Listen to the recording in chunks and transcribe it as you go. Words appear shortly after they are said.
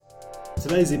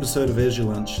Today's episode of Azure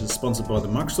Lunch is sponsored by the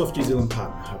Microsoft New Zealand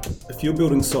Partner Hub. If you're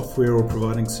building software or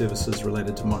providing services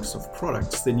related to Microsoft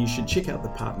products, then you should check out the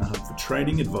Partner Hub for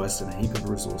training, advice, and a heap of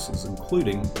resources,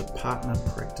 including the Partner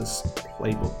Practice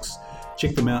Playbooks.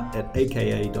 Check them out at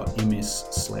aka.ms/NZ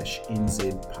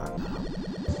Partner Hub.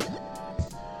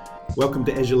 Welcome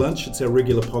to Azure Lunch. It's our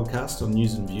regular podcast on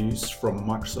news and views from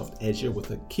Microsoft Azure with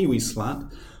a Kiwi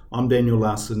slant. I'm Daniel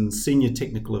Larson, Senior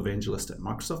Technical Evangelist at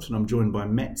Microsoft, and I'm joined by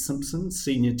Matt Simpson,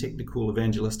 Senior Technical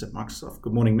Evangelist at Microsoft.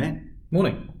 Good morning, Matt.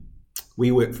 Morning.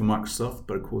 We work for Microsoft,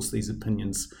 but of course these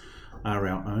opinions are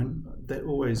our own. That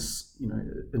always,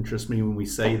 interests me when we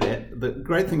say that. The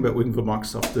great thing about working for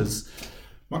Microsoft is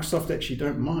Microsoft actually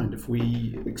don't mind if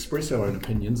we express our own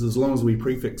opinions, as long as we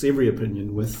prefix every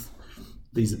opinion with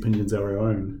these opinions are our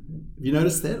own. Have you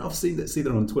noticed that? I've see that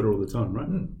on Twitter all the time, right?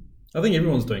 I think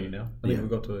everyone's doing it now. I think we've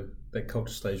got to that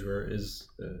culture stage where it's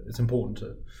important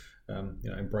to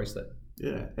embrace that.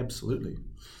 Yeah, absolutely.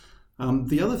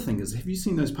 The other thing is, have you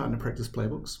seen those Partner Practice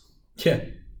Playbooks? Yeah,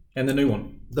 and the new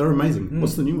one. They're amazing.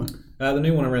 What's the new one? The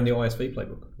new one around the ISV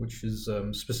playbook, which is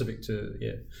specific to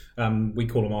we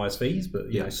call them ISVs,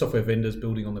 but software vendors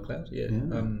building on the cloud.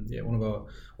 One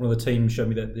of the teams showed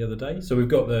me that the other day. So we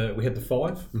had the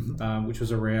 5, which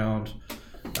was around.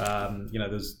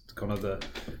 There's kind of the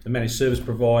managed service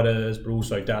providers, but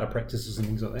also data practices and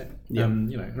things like that.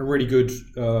 A really good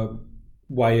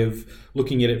way of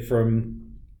looking at it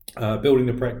from building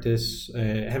the practice,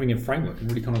 having a framework, and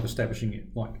really kind of establishing it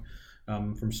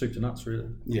from soup to nuts, really.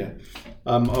 Yeah.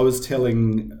 I was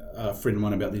telling a friend of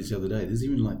mine about these the other day. There's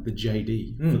even like the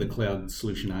JD for the cloud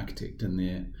solution architect in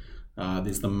there.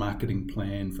 There's the marketing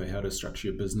plan for how to structure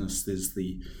your business. There's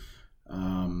the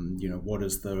what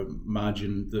is the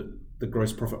margin, the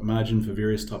gross profit margin for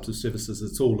various types of services.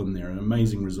 It's all in there, an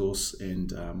amazing resource,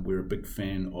 and we're a big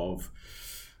fan of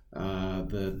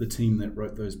the team that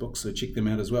wrote those books, so check them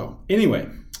out as well. Anyway,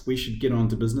 we should get on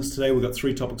to business. Today we've got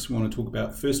 3 topics we want to talk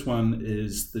about. First one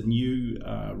is the new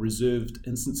reserved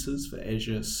instances for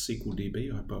Azure SQL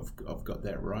DB. I hope I've got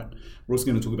that right. We're also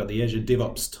going to talk about the Azure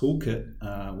DevOps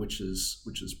Toolkit, which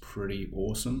is pretty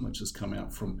awesome, which has come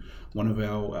out from one of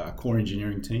our core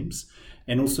engineering teams,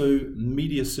 and also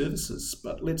media services.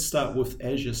 But let's start with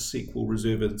Azure SQL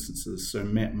reserved instances. So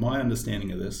Matt, my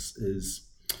understanding of this is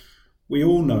we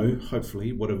all know,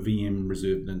 hopefully, what a VM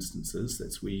reserved instance is.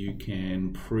 That's where you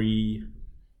can pre-reserve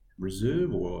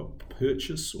or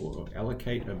purchase or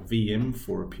allocate a VM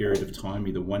for a period of time,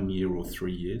 either 1 year or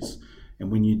 3 years. And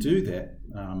when you do that,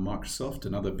 Microsoft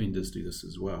and other vendors do this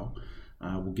as well,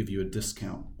 will give you a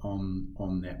discount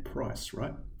on that price,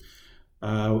 right?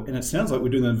 And it sounds like we're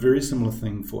doing a very similar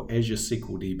thing for Azure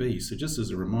SQL DB. So just as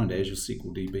a reminder, Azure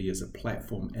SQL DB is a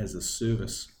platform as a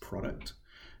service product.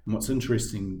 And what's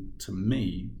interesting to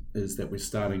me is that we're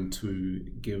starting to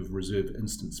give reserve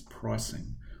instance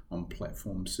pricing on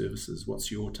platform services. What's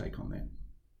your take on that?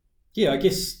 Yeah, I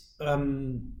guess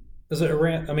is it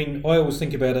around? I mean, I always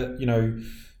think about it.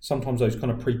 Sometimes those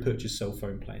kind of pre-purchase cell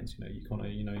phone plans. You kind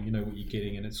of you know what you're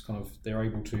getting, and it's kind of they're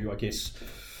able to, I guess,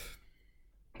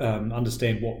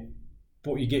 understand what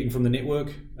you're getting from the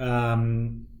network.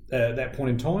 At that point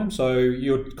in time, so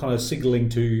you're kind of signaling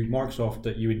to Microsoft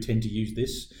that you intend to use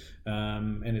this,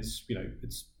 and it's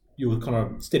your kind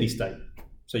of steady state.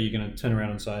 So you're going to turn around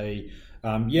and say,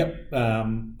 I've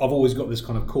always got this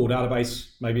kind of core database.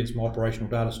 Maybe it's my operational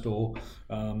data store.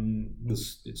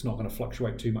 It's not going to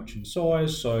fluctuate too much in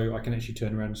size, so I can actually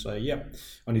turn around and say,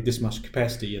 I need this much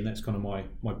capacity, and that's kind of my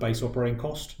base operating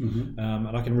cost, and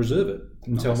I can reserve it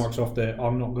and tell Microsoft that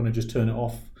I'm not going to just turn it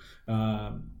off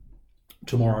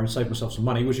tomorrow and save myself some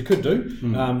money, which you could do.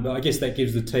 But I guess that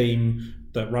gives the team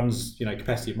that runs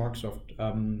capacity at Microsoft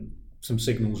some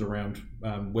signals around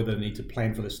whether they need to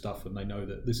plan for this stuff, and they know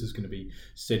that this is going to be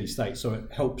steady state. So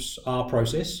it helps our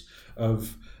process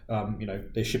of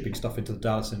they're shipping stuff into the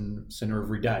data center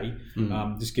every day.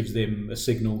 This gives them a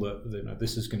signal that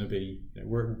this is going to be.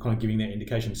 We're kind of giving that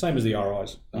indication, same as the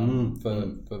RIs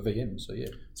for VMs. So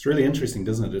it's really interesting,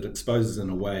 doesn't it? It exposes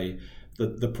in a way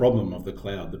the problem of the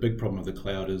cloud. The big problem of the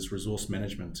cloud is resource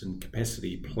management and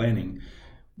capacity planning.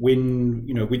 When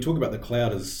we talk about the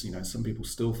cloud as some people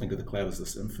still think of the cloud as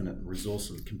this infinite resource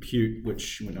of compute,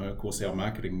 which of course our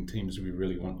marketing teams, we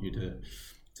really want you to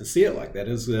see it like that.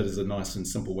 That is a nice and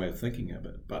simple way of thinking of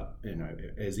it. But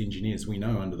as engineers, we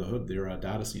know under the hood there are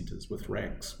data centers with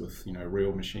racks with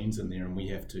real machines in there, and we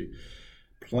have to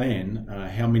plan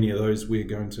how many of those we're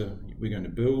going to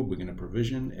build, we're going to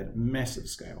provision at massive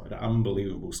scale, at an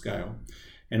unbelievable scale.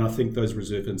 And I think those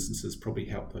reserve instances probably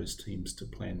help those teams to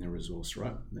plan their resource,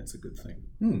 right? And that's a good thing.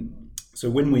 So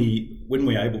when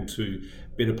we're able to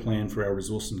better plan for our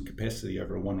resource and capacity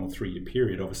over a 1 or 3 year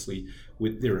period, obviously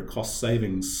there are cost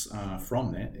savings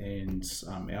from that, and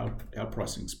our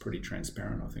pricing is pretty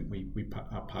transparent. I think we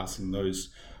are passing those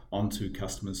on to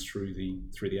customers through the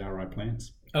RI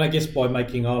plans. And I guess by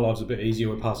making our lives a bit easier,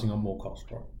 we're passing on more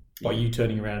cost, right? By you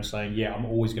turning around and saying, "Yeah, I'm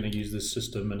always going to use this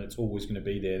system, and it's always going to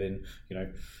be there." Then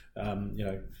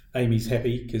Amy's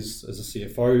happy because as a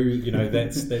CFO,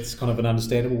 that's kind of an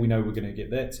understandable. We know we're going to get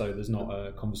that, so there's not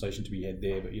a conversation to be had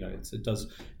there. But it does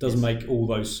make all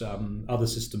those other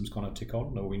systems kind of tick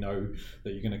on. Or we know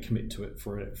that you're going to commit to it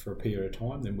for a period of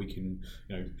time. Then we can,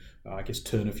 I guess,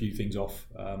 turn a few things off.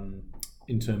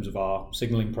 In terms of our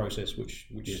signalling process, which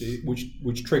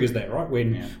triggers that, right?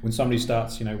 When somebody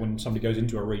starts, when somebody goes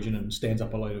into a region and stands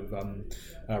up a load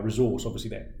of resource, obviously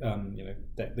that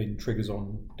that then triggers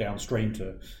on downstream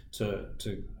to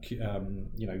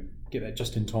get that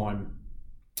just in time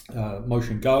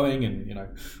motion going, and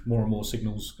more and more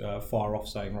signals fire off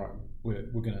saying, right,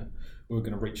 we're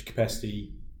gonna reach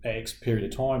capacity X period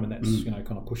of time, and that's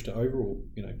kind of pushed it over, or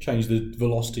change the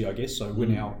velocity, I guess. So we're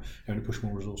now having to push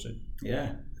more resource in.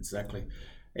 Yeah, exactly.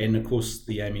 And of course,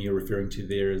 the Amy you're referring to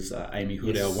there is Amy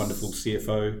Hood, our wonderful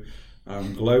CFO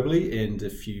globally. And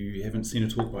if you haven't seen a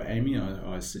talk by Amy,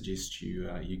 I suggest you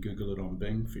Google it on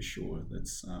Bing for sure.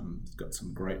 It's got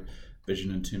some great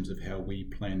vision in terms of how we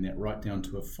plan that right down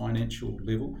to a financial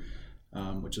level,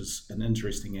 which is an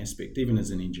interesting aspect, even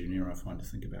as an engineer, I find, to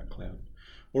think about cloud.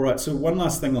 All right, so one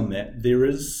last thing on that. There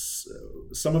is,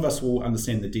 some of us will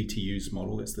understand the DTUs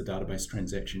model. That's the Database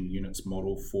Transaction Units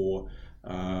model for,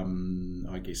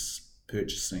 I guess,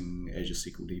 purchasing Azure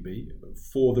SQL DB.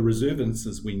 For the reserve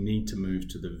instances, we need to move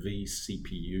to the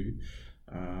vCPU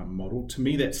model. To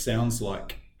me, that sounds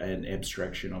like an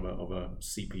abstraction of a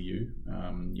CPU.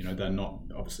 They're not,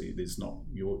 obviously, there's not,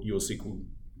 your SQL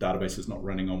database is not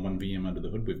running on one VM under the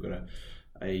hood. We've got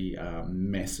a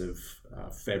massive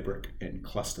fabric and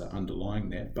cluster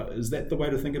underlying that. But is that the way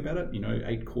to think about it?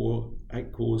 8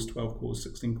 cores, 12 cores,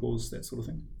 16 cores, that sort of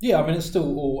thing? Yeah, I mean, it's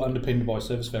still all underpinned by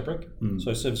Service Fabric.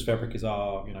 So Service Fabric is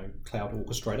our cloud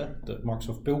orchestrator that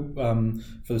Microsoft built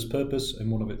for this purpose, and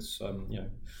one of its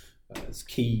its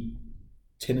key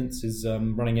tenants is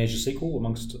running Azure SQL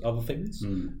amongst other things.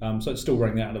 So it's still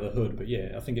running that under the hood. But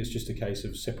yeah, I think it's just a case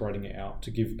of separating it out to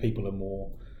give people a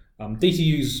more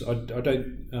DTUs.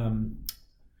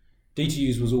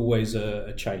 DTUs was always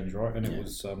a change, right? And it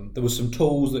was there was some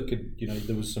tools that could,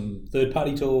 there was some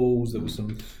third-party tools. There was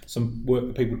some work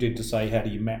that people did to say, how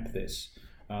do you map this?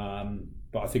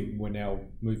 But I think we're now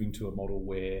moving to a model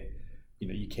where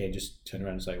you can just turn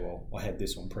around and say, well, I had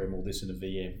this on-prem or this in a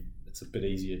VM. It's a bit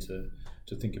easier to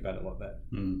think about it like that.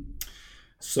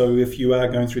 So if you are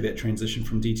going through that transition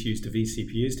from DTUs to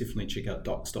vCPUs, definitely check out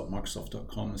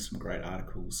docs.microsoft.com. There's some great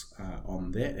articles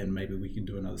on that, and maybe we can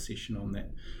do another session on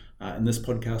that in this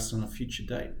podcast on a future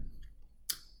date.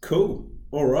 Cool.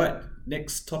 All right.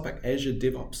 Next topic, Azure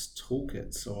DevOps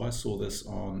Toolkit. So I saw this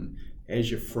on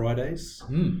Azure Fridays.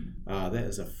 That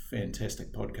is a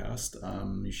fantastic podcast.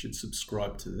 You should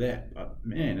subscribe to that. But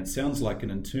man, it sounds like an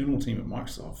internal team at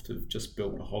Microsoft have just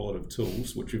built a whole lot of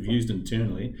tools which we've used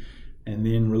internally and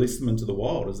then release them into the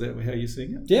wild. Is that how you're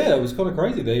seeing it? Yeah, it was kind of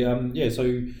crazy. They,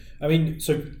 so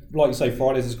like you say,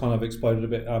 Fridays has kind of exploded a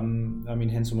bit.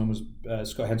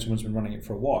 Scott Hanselman's been running it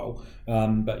for a while,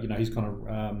 but he's kind of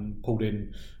pulled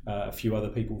in a few other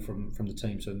people from the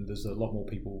team. So there's a lot more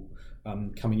people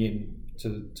coming in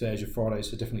to Azure Fridays.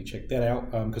 So definitely check that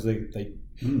out because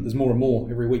there's more and more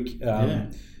every week.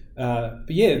 But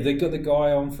yeah, they got the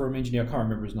guy on from Engineer. I can't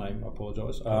remember his name. I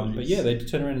apologise. But yeah, they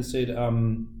turned around and said,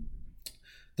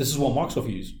 this is what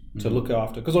Microsoft use to look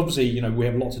after, because obviously we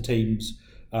have lots of teams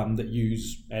that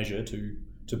use Azure to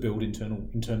build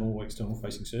internal or external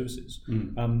facing services,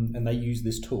 and they use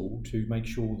this tool to make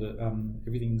sure that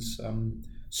everything's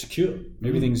secure.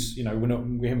 Everything's we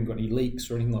haven't got any leaks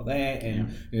or anything like that,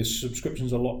 and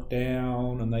subscriptions are locked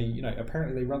down, and they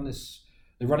apparently they run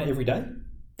it every day.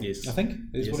 Yes, I think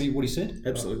is what he said.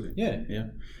 Absolutely. Yeah.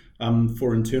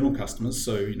 For internal customers,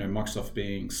 so Microsoft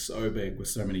being so big with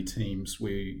so many teams,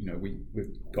 we've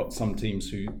got some teams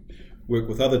who work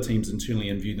with other teams internally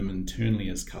and view them internally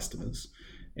as customers,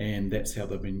 and that's how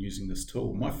they've been using this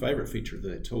tool. My favorite feature of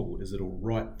that tool is it'll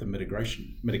write the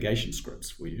mitigation scripts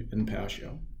for you in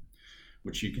PowerShell,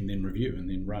 which you can then review and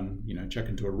then run, chuck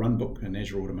into a run book in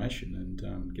Azure Automation and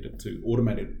get it to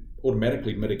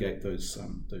automatically mitigate those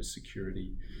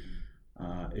security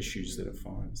issues that it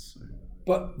finds. So.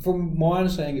 But from my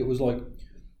understanding, it was like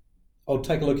I'll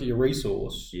take a look at your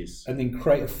resource, Yes. and then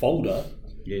create a folder,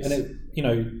 Yes. and it,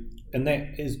 and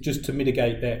that is just to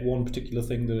mitigate that one particular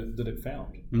thing that it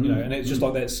found, and it's just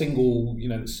like that single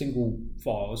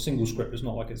file, a single script. It's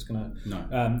not like it's gonna,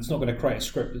 it's not going to create a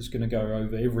script that's going to go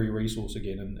over every resource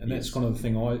again, and that's kind of the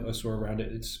thing I saw around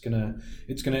it. It's gonna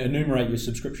enumerate your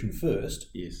subscription first.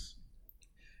 Yes.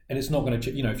 And it's not going to,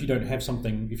 if you don't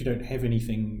have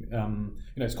anything,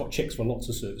 it's got checks for lots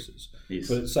of services. Yes.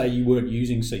 But say you weren't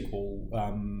using SQL,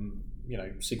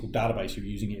 SQL database, you're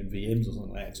using it in VMs or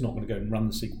something like that, it's not going to go and run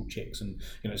the SQL checks, and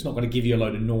it's not going to give you a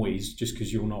load of noise just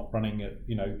because you're not running it,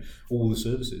 all the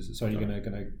services. It's only going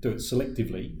to do it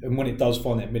selectively, and when it does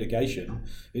find that mitigation,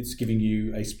 it's giving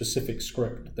you a specific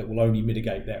script that will only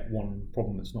mitigate that one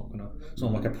problem. It's not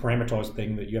like a parameterized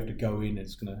thing that you have to go in.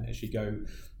 It's going to actually go,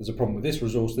 there's a problem with this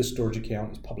resource, this storage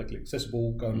account is publicly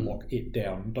accessible, go and lock it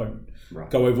down. Don't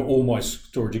go over all my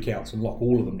storage accounts and lock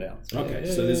all of them down. So,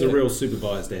 so there's a real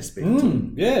supervised aspect.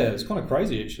 Yeah, it's kind of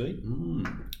crazy actually.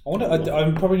 I wonder.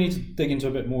 I probably need to dig into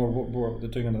a bit more of what they're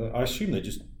doing. I assume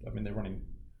they're running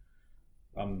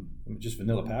just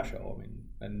vanilla PowerShell.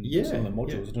 And some of the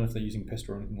modules. I don't know if they're using Pest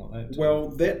or anything like that. Well,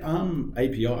 that ARM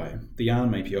API, the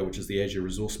ARM API, which is the Azure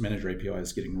Resource Manager API,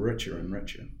 is getting richer and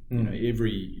richer.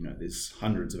 There's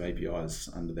hundreds of APIs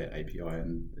under that API,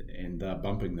 and they're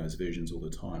bumping those versions all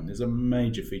the time. There's a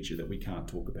major feature that we can't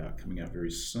talk about coming out very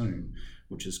soon,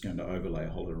 which is going to overlay a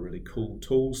whole lot of really cool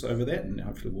tools over that, and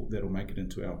hopefully that'll make it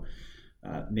into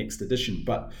our next edition.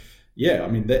 But yeah,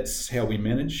 that's how we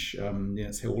manage.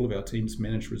 It's how all of our teams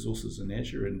manage resources in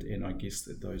Azure, and I guess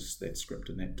that script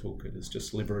and that toolkit is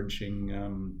just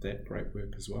leveraging that great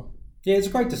work as well. Yeah, it's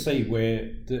great to see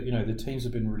where the teams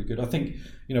have been really good. I think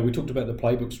we talked about the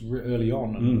playbooks early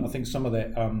on, and I think some of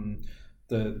that.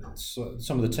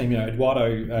 Some of the team,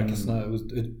 Eduardo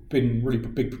Castaner had been really a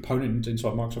big proponent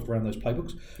inside Microsoft around those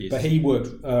playbooks, but he worked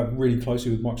really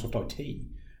closely with Microsoft IT.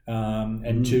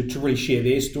 And to really share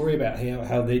their story about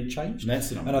how they'd changed. And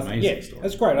that's an amazing story.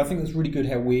 That's great. I think it's really good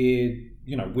how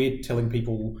we're telling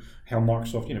people how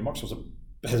Microsoft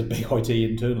has a big IT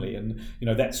internally, and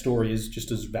that story is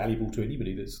just as valuable to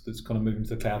anybody that's kind of moving to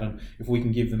the cloud. And if we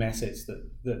can give them assets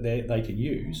that they can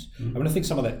use, I think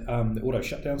some of that the auto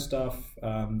shutdown stuff,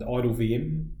 the idle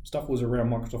VM stuff was around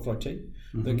Microsoft IT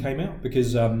that came out,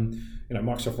 because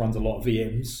Microsoft runs a lot of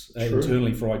VMs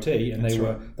internally for IT, and they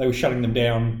were shutting them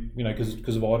down,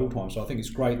 because of idle time. So I think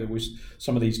it's great that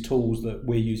some of these tools that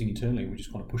we're using internally, we're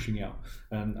just kind of pushing out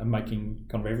and making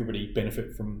kind of everybody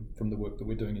benefit from the work that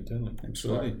we're doing internally.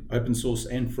 Absolutely, open source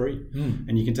and free,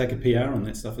 and you can take a PR on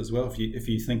that stuff as well. If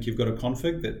you think you've got a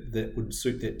config that would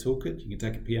suit that toolkit, you can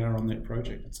take a PR on that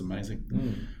project. It's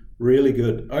amazing. Really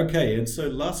good. Okay, and so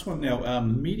last one now,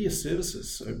 media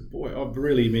services. So boy, I've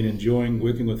really been enjoying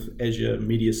working with Azure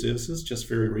Media Services just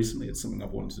very recently. It's something I've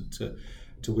wanted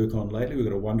to work on lately. We've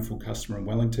got a wonderful customer in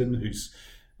Wellington who's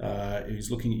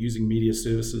looking at using media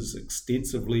services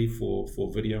extensively for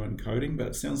video encoding, but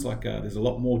it sounds like there's a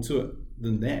lot more to it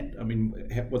than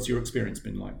that. What's your experience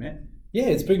been like, Matt? Yeah,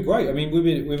 it's been great.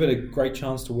 We've had a great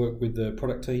chance to work with the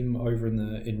product team over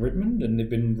in Redmond, and they've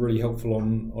been really helpful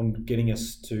on getting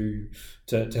us to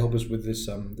help us with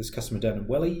this customer down in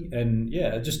Welly. And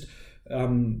yeah, just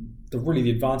the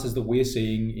advances that we're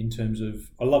seeing in terms of,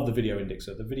 I love the video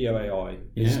indexer. The video AI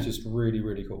is just really,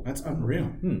 really cool. That's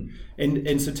unreal.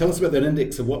 And so tell us about that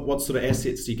indexer. What sort of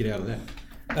assets do you get out of that?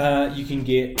 You can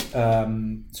get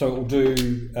so it will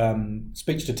do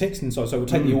speech to text, and so it will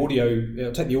take the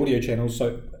audio channels.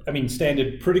 So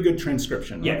standard, pretty good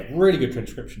transcription. Yeah, right? really good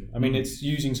transcription. It's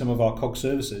using some of our COG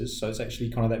services, so it's actually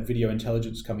kind of that video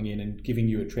intelligence coming in and giving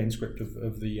you a transcript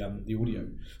of the audio.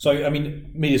 So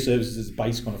media services'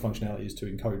 base kind of functionality is to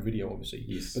encode video, obviously.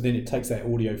 Yes. But then it takes that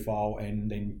audio file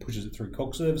and then pushes it through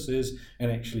COG services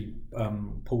and actually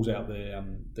pulls out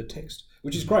the text,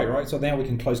 which is great, right? So now we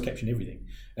can close caption everything.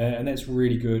 And that's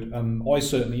really good. I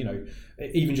certainly,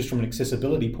 even just from an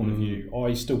accessibility point of view,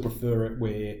 I still prefer it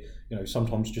where,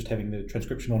 sometimes just having the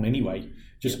transcription on anyway,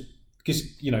 just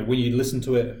because, when you listen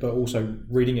to it, but also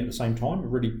reading it at the same time, it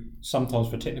really, sometimes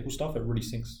for technical stuff, it really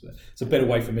syncs. It's a better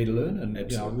way for me to learn, and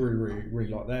I really, really, really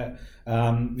like that.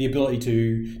 The ability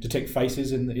to detect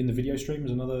faces in the video stream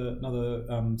is another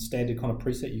standard kind of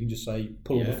preset. You can just say,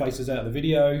 pull the faces out of the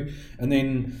video, and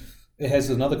then it has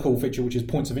another cool feature, which is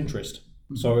points of interest.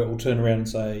 So it will turn around and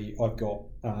say, I've got,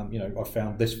 I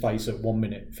found this face at 1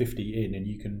 minute 50 in, and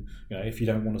you can, if you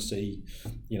don't want to see,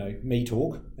 me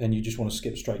talk, and you just want to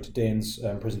skip straight to Dan's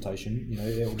presentation,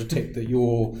 it will detect that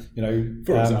you're,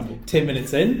 for example, 10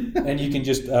 minutes in, and you can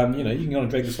just, you can kind of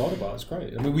drag the slider bar. It's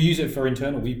great. We use it for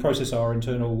internal. We process our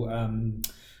internal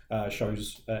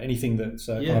shows anything that's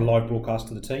kind of live broadcast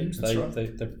to the teams.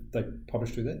 They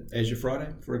publish through that. Azure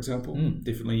Friday, for example,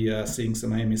 definitely seeing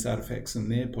some AMS artifacts in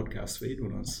their podcast feed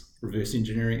when I was reverse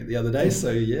engineering it the other day.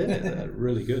 So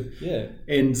really good. Yeah,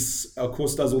 and of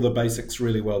course does all the basics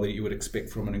really well that you would expect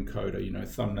from an encoder.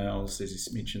 Thumbnails, as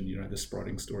you mentioned. The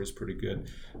spriting story is pretty good,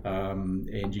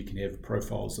 and you can have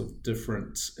profiles of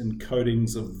different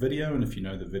encodings of video. And if you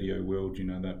know the video world,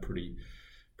 they're pretty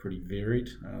varied.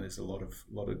 There's a lot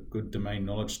of good domain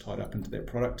knowledge tied up into that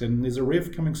product, and there's a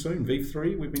rev coming soon.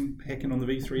 V3. We've been hacking on the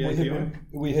V3 API.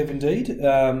 We have indeed.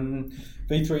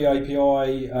 V3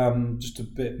 API, just a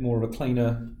bit more of a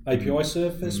cleaner API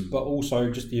surface, but also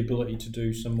just the ability to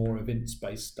do some more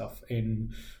events-based stuff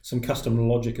and some custom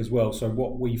logic as well. So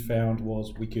what we found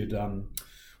was we could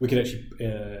actually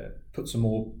put some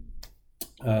more.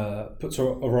 Puts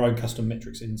our own custom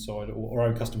metrics inside, or our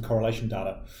own custom correlation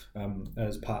data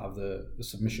as part of the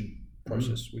submission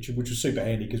process, which was super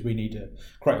handy because we need to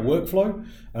create a workflow.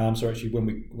 So actually, when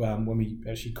we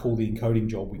actually call the encoding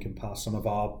job, we can pass some of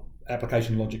our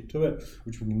application logic to it,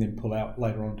 which we can then pull out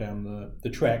later on down the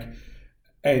track.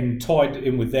 And tied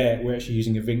in with that, we're actually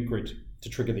using Event Grid to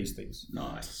trigger these things.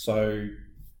 Nice. So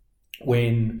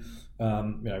when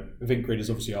Event Grid is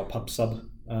obviously our pub sub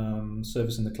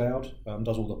service in the cloud,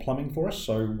 does all the plumbing for us.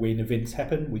 So when events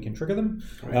happen, we can trigger them.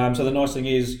 So the nice thing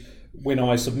is when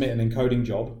I submit an encoding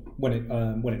job,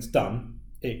 when it's done,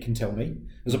 it can tell me,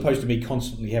 as opposed to me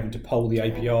constantly having to poll the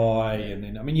API. And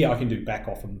then, I can do back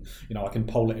off and, I can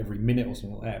poll it every minute or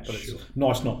something like that. But it's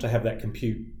nice not to have that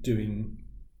compute doing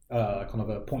kind of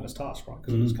a pointless task, right?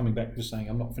 Because it's coming back just saying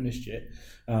I'm not finished yet.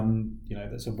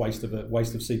 That's a waste of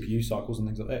CPU cycles and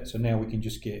things like that. So now we can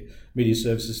just get media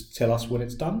services to tell us when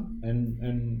it's done,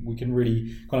 and we can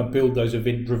really kind of build those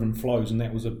event-driven flows. And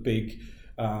that was a big,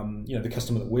 the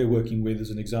customer that we're working with,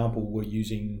 as an example, we're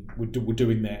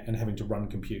doing that and having to run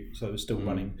compute. So they're still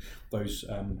running those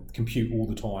compute all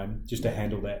the time just to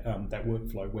handle that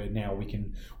workflow. Where now we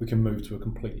can move to a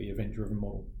completely event-driven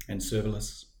model and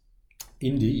serverless.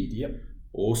 Indeed, yep.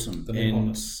 Awesome.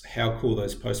 And how cool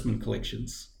those Postman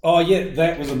collections. Oh yeah,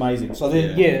 that was amazing. So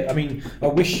I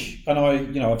wish, and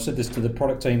I've said this to the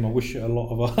product team. I wish a lot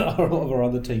of our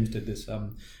other teams did this.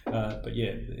 But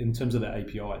yeah, in terms of that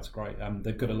API, it's great.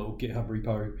 They've got a little GitHub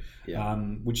repo,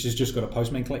 which has just got a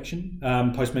Postman collection.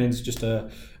 Postman's just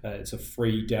it's a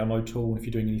free download tool. If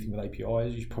you're doing anything with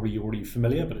APIs, you're probably already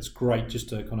familiar, but it's great just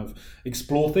to kind of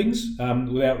explore things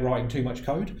without writing too much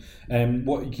code. And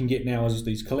what you can get now is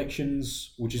these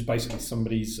collections, which is basically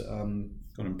somebody's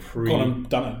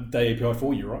done the API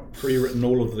for you, right? Pre-written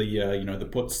all of the the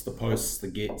puts, the posts, the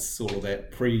gets, all of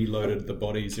that, pre-loaded the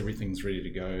bodies, everything's ready to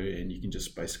go, and you can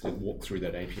just basically walk through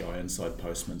that API inside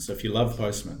Postman. So if you love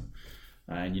Postman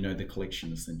and you know the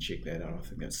collections, then check that out. I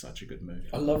think that's such a good move.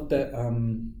 I love that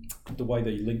the way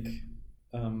they link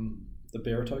the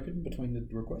bearer token between the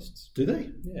requests. Do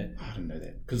they? Yeah. I didn't know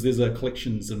that. Because there's a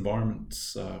collections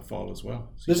environments file as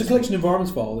well. So there's a collection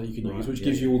environments file that you can use, which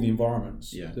gives you all the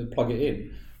environments to plug it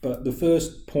in. But the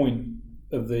first point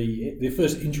of the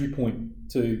first entry point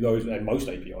to those, and most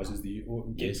APIs, is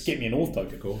get me an auth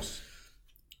token. Of course.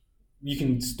 You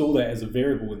can store that as a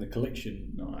variable in the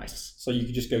collection. Nice. So you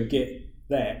can just go get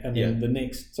that, and then the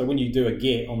next. So when you do a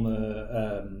get on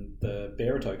the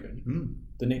bearer token,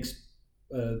 the next.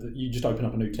 You just open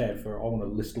up a new tab for I want to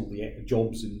list all the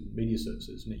jobs in media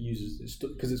services, and it uses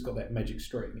because it's got that magic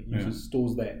string. It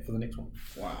stores that for the next one.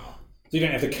 Wow! So you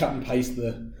don't have to cut and paste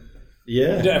the.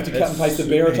 Yeah, you don't have to cut and paste the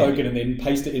bearer token and then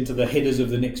paste it into the headers of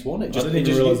the next one. I didn't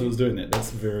even realize it was doing that. That's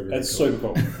very cool. Super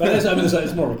cool. But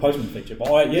it's more of a Postman feature.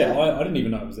 But I didn't even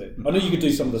know it was there. I know you could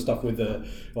do some of the stuff with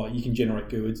you can generate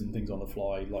GUIDs and things on the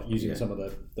fly, like using some of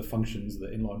the functions, the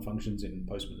inline functions in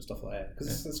Postman and stuff like that.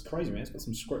 Because it's crazy, man. It's got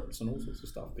some scripts and all sorts of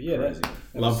stuff. But yeah, crazy.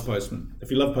 Love Postman. If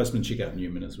you love Postman, check out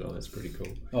Newman as well. That's pretty cool.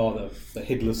 Oh, the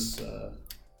headless.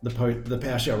 The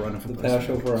PowerShell runner for the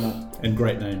Postman. PowerShell runner. And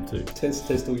great name too.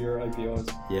 Test all your APIs.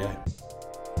 Yeah.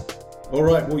 All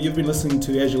right, well, you've been listening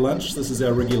to Azure Lunch. This is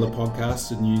our regular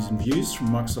podcast and news and views from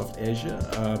Microsoft Azure.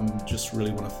 Just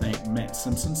really want to thank Matt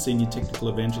Simpson, Senior Technical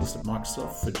Evangelist at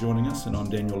Microsoft, for joining us. And I'm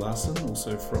Daniel Larson,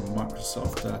 also from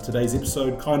Microsoft. Today's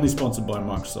episode, kindly sponsored by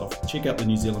Microsoft. Check out the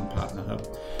New Zealand Partner Hub.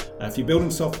 If you're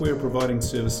building software providing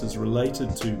services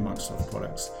related to Microsoft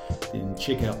products, then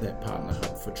check out that Partner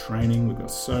Hub for training. We've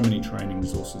got so many training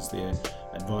resources there,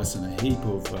 advice and a heap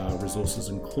of resources,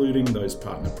 including those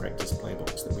partner practice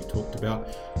playbooks that we talked about.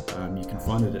 You can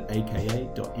find it at aka.ms/NZ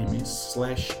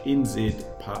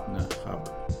Partner Hub.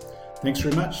 Thanks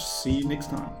very much. See you next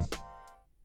time.